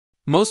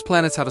Most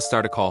planets have a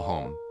star to call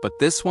home, but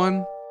this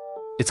one?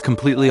 It's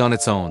completely on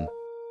its own.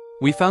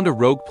 We found a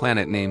rogue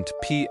planet named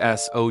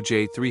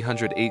PSOJ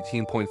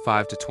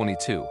 318.5 to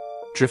 22,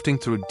 drifting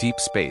through deep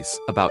space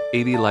about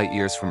 80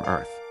 light-years from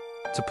Earth.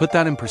 To put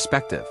that in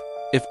perspective,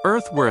 if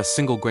Earth were a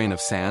single grain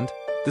of sand,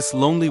 this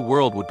lonely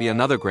world would be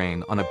another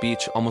grain on a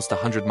beach almost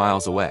 100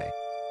 miles away.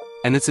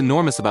 And it's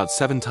enormous, about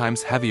 7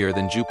 times heavier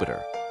than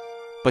Jupiter.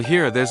 But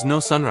here, there's no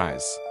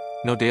sunrise,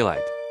 no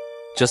daylight,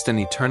 just an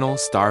eternal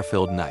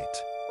star-filled night.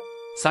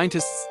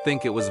 Scientists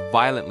think it was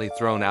violently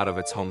thrown out of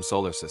its home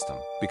solar system,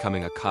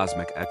 becoming a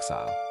cosmic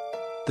exile.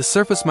 The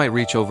surface might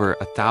reach over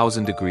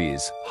 1,000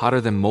 degrees,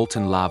 hotter than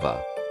molten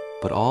lava,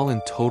 but all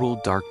in total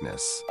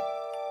darkness.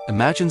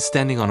 Imagine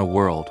standing on a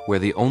world where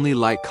the only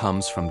light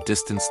comes from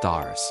distant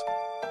stars.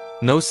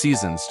 No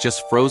seasons,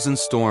 just frozen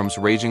storms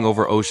raging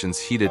over oceans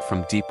heated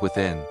from deep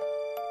within.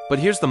 But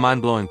here's the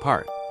mind-blowing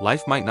part.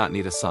 Life might not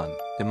need a sun.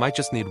 It might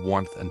just need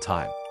warmth and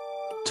time.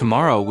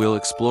 Tomorrow, we'll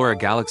explore a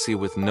galaxy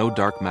with no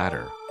dark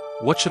matter.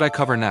 What should I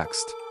cover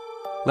next?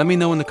 Let me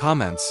know in the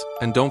comments,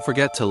 and don't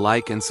forget to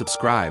like and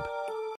subscribe.